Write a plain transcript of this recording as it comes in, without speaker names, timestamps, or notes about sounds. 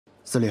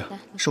司令，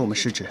是我们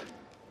失职。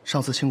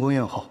上次庆功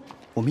宴后，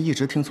我们一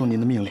直听从您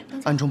的命令，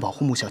暗中保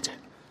护穆小姐，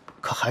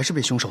可还是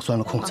被凶手钻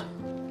了空子。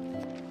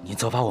您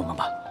责罚我们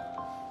吧。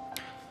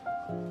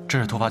这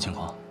是突发情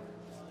况，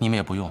你们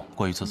也不用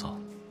过于自责。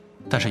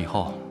但是以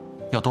后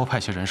要多派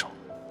些人手，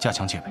加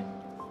强戒备，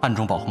暗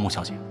中保护穆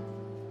小姐。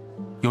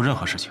有任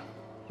何事情，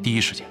第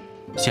一时间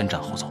先斩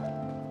后奏。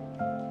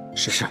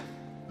是。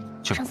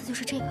去吧。上次就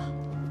是这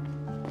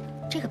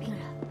个病人。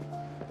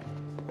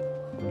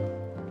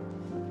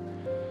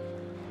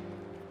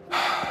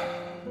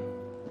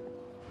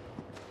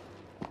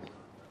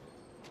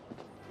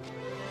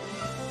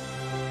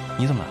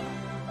 你怎么来了？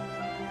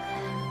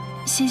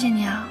谢谢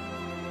你啊，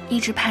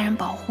一直派人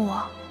保护我。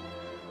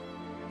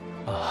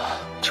啊，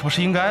这不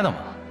是应该的吗？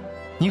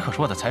你可是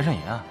我的财神爷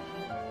啊！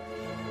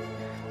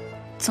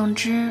总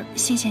之，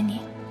谢谢你。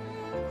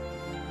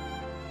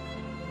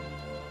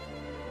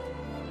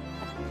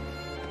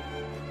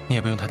你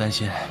也不用太担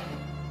心，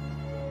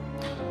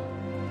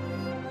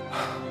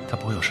他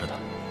不会有事的。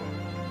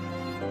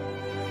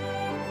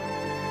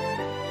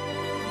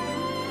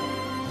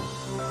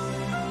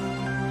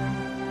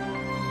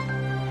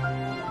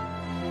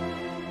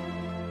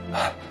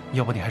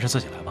 要不你还是自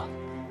己来吧，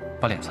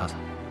把脸擦擦。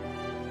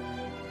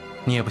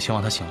你也不希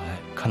望他醒来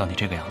看到你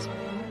这个样子。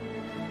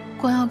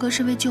光耀哥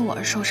是为救我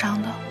而受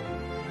伤的，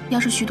要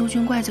是徐督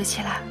军怪罪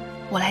起来，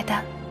我来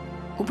担，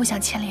我不想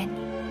牵连你。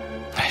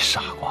哎，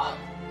傻瓜，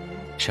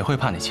谁会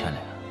怕你牵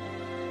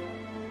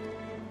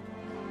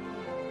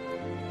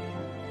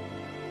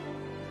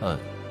连啊？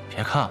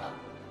别看了，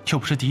又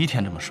不是第一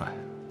天这么帅，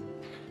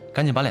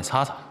赶紧把脸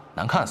擦擦，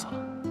难看死了。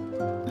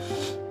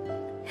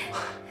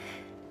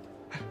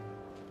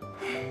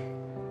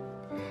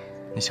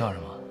 你笑什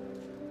么？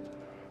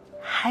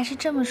还是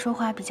这么说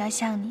话比较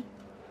像你。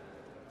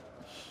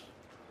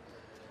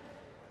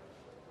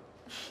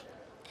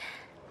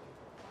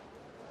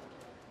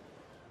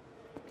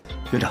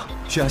院长，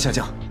血压下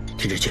降，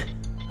听诊器。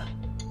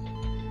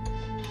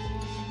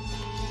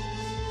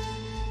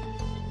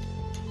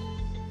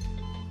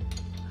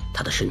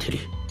他的身体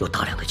里有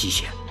大量的积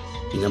血，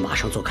应该马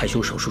上做开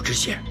胸手术止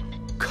血。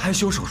开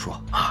胸手术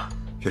啊，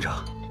院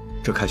长。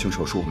 这开胸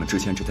手术我们之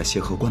前只在协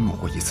和观摩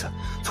过一次，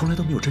从来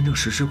都没有真正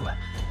实施过。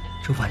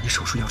这万一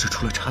手术要是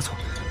出了差错，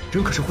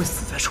人可是会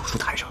死在手术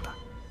台上的。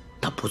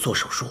他不做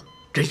手术，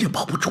人也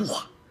保不住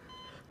啊！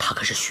他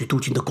可是徐督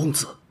军的公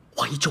子，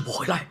万一救不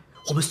回来，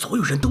我们所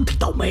有人都得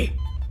倒霉。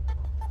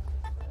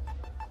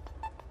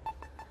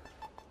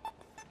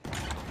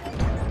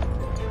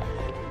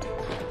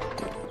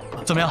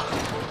怎么样？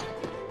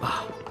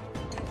啊，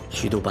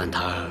徐督办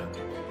他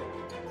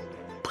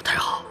不太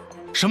好。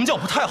什么叫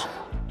不太好？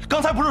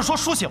 刚才不是说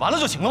输血完了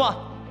就行了吗？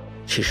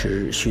其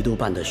实徐督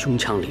办的胸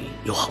腔里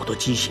有好多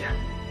积血，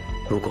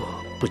如果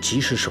不及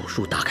时手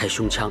术打开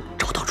胸腔，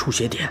找到出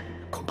血点，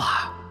恐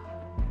怕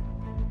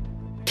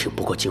挺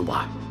不过今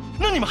晚。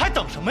那你们还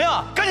等什么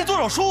呀？赶紧做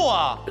手术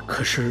啊！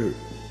可是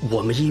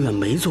我们医院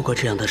没做过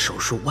这样的手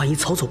术，万一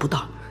操作不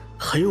当，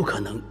很有可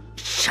能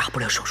下不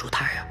了手术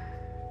台啊。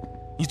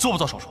你做不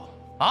做手术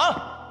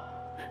啊？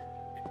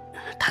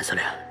谭司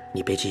令，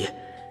你别急，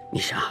你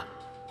想，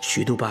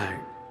徐督办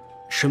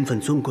身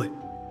份尊贵，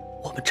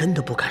我们真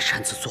的不敢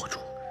擅自做主，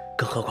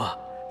更何况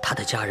他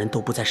的家人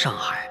都不在上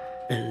海。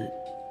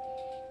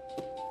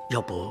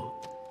要不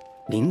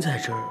您在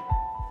这儿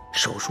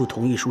手术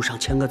同意书上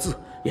签个字，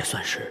也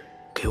算是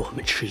给我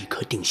们吃一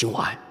颗定心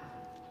丸。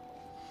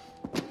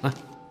哎，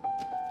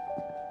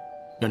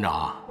院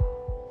长，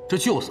这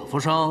救死扶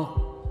伤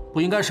不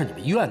应该是你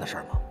们医院的事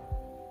吗？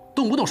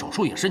动不动手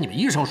术也是你们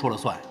医生说了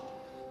算。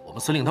我们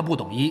司令他不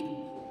懂医，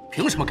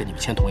凭什么给你们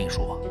签同意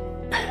书啊？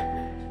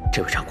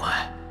 这位长官，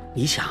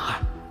你想啊，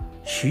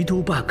徐督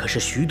办可是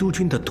徐督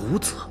军的独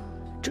子，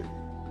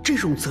这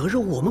种责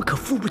任我们可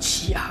负不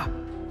起呀！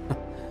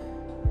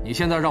你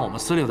现在让我们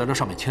司令在这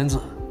上面签字，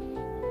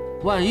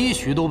万一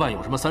徐督办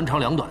有什么三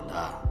长两短的，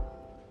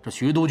这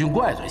徐督军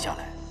怪罪下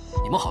来，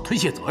你们好推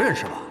卸责任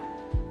是吧？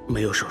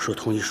没有手术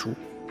同意书，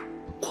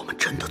我们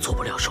真的做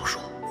不了手术。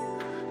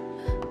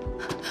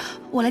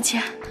我来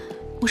签，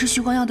我是徐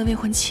光耀的未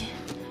婚妻。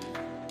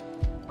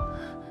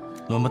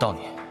轮不到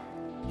你，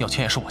要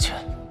签也是我签。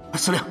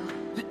 司令，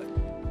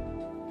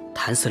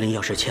谭司令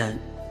要是签，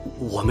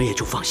我们也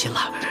就放心了。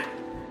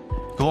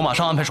给我马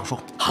上安排手术。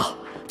好，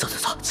走。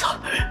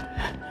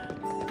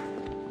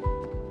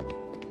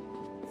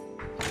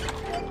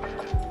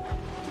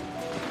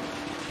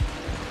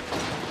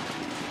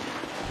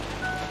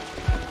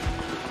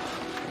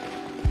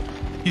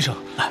医生，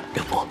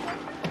梁博，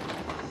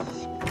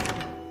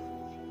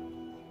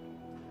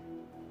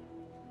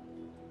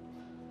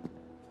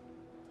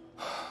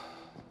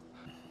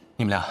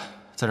你们俩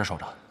在这守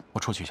着。 我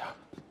出去一下。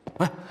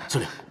哎，司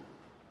令，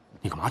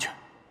你干嘛去？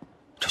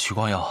这徐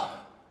光耀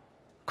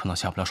可能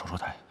下不了手术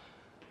台，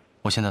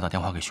我现在打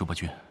电话给徐伯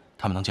钧，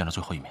他们能见着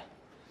最后一面。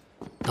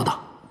等等，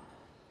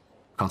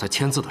刚才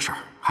签字的事儿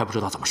还不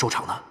知道怎么收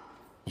场呢，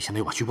你先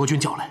没把徐伯钧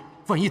叫来，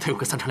万一他有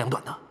个三长两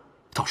短呢，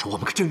到时候我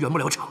们可真圆不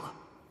了场了。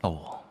老吴，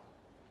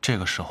这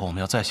个时候我们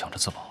要再想着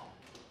自保，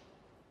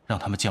让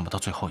他们见不到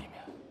最后一面，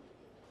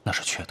那那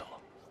是缺德。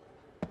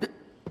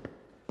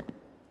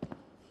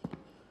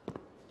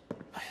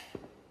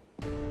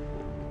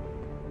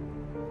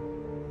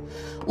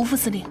吴副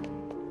司令，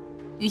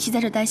与其在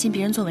这担心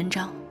别人做文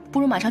章，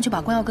不如马上就把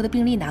光耀哥的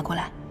病历拿过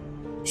来。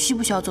需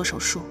不需要做手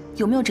术？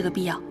有没有这个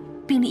必要？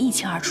病历一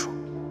清二楚。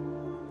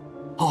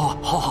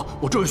好，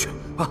我这就去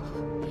啊。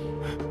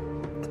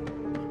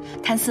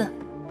谭四，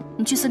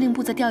你去司令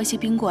部再调一些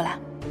兵过来。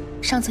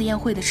上次宴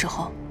会的时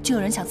候，就有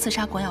人想刺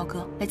杀光耀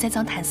哥来栽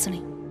赃谭司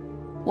令，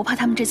我怕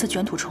他们这次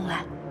卷土重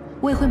来，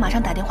我也会马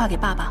上打电话给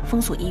爸爸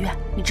封锁医院，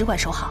你只管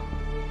守好。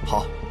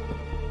好。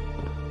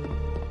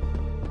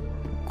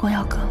光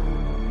耀哥，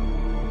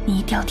你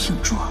一定要挺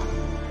住。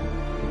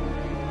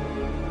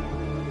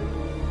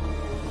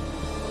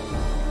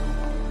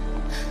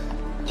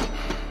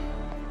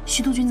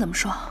徐督军怎么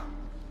说？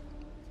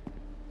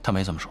他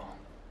没怎么说，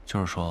就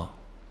是说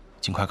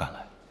尽快赶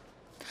来。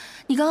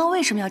你刚刚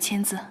为什么要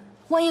签字？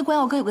万一光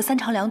耀哥有个三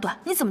长两短，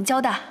你怎么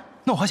交代？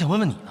那我还想问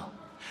问你呢，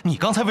你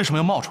刚才为什么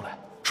要冒出来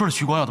说是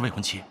徐光耀的未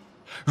婚妻？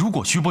如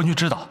果徐伯君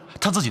知道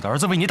他自己的儿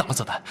子为你挡了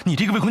子弹，你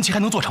这个未婚妻还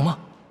能做成吗？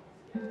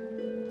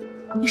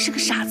你是个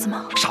傻子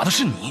吗？傻的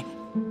是你。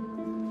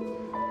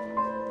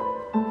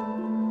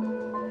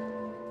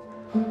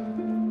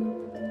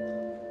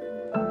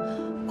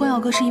光耀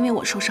哥是因为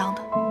我受伤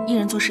的，一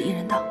人做事一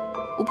人当，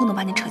我不能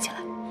把你扯起来。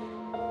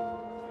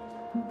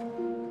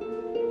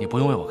你不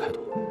用为我开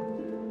脱。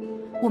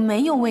我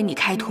没有为你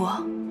开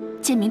脱，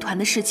建民团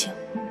的事情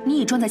你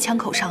已撞在枪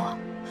口上了，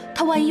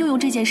他万一又用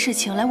这件事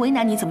情来为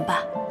难你怎么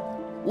办？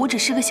我只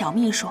是个小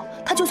秘书，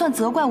他就算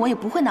责怪我也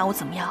不会拿我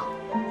怎么样。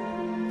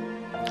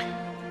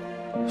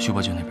徐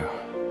伯君那边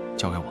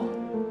交给我，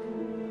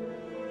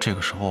这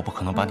个时候我不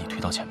可能把你推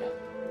到前面。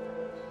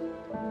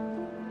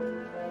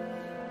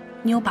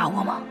你有把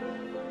握吗？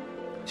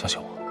相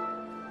信我。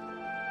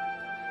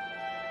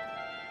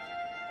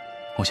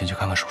我先去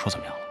看看手术怎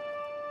么样了。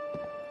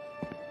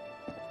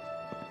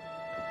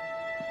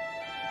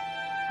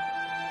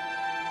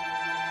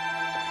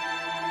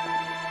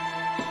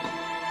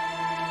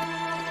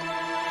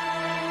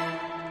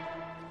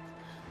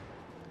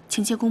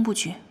请接工部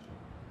局。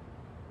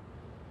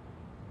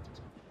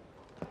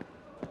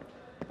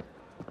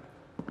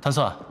谭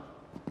四，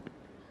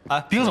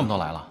哎，兵怎么都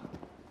来了？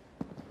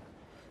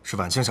是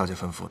婉清小姐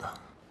吩咐的，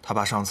她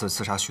怕上次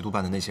刺杀徐督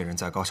办的那些人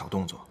再搞小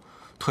动作，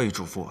特意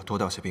嘱咐我多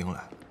调些兵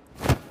来。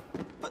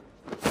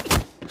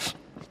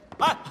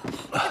哎，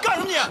你干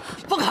什么你？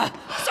放开，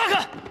撒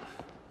开！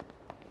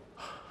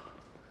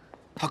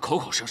他口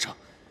口声声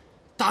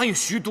答应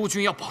徐督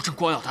军要保证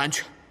光耀的安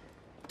全，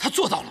他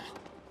做到了吗？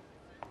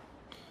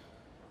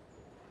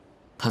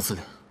谭司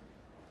令，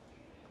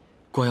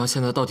光耀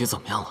现在到底怎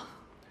么样了？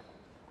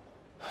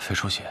肺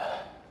出血，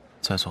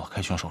在做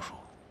开胸手术。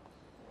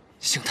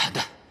姓谭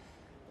的，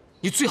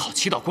你最好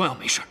祈祷光耀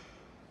没事，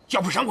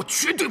要不然我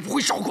绝对不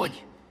会饶过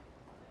你。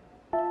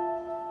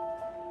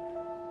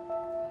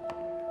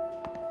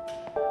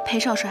裴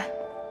少帅，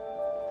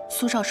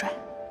苏少帅，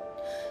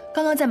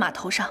刚刚在码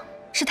头上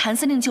是谭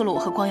司令救了我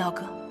和光耀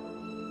哥，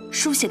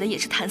书写的也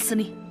是谭司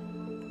令。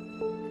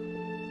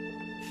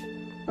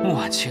穆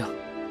婉清，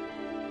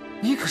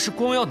你可是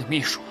光耀的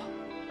秘书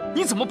啊，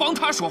你怎么帮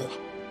他说话？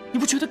你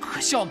不觉得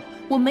可笑吗？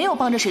我没有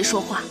帮着谁说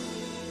话，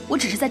我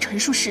只是在陈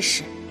述事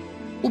实。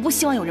我不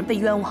希望有人被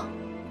冤枉。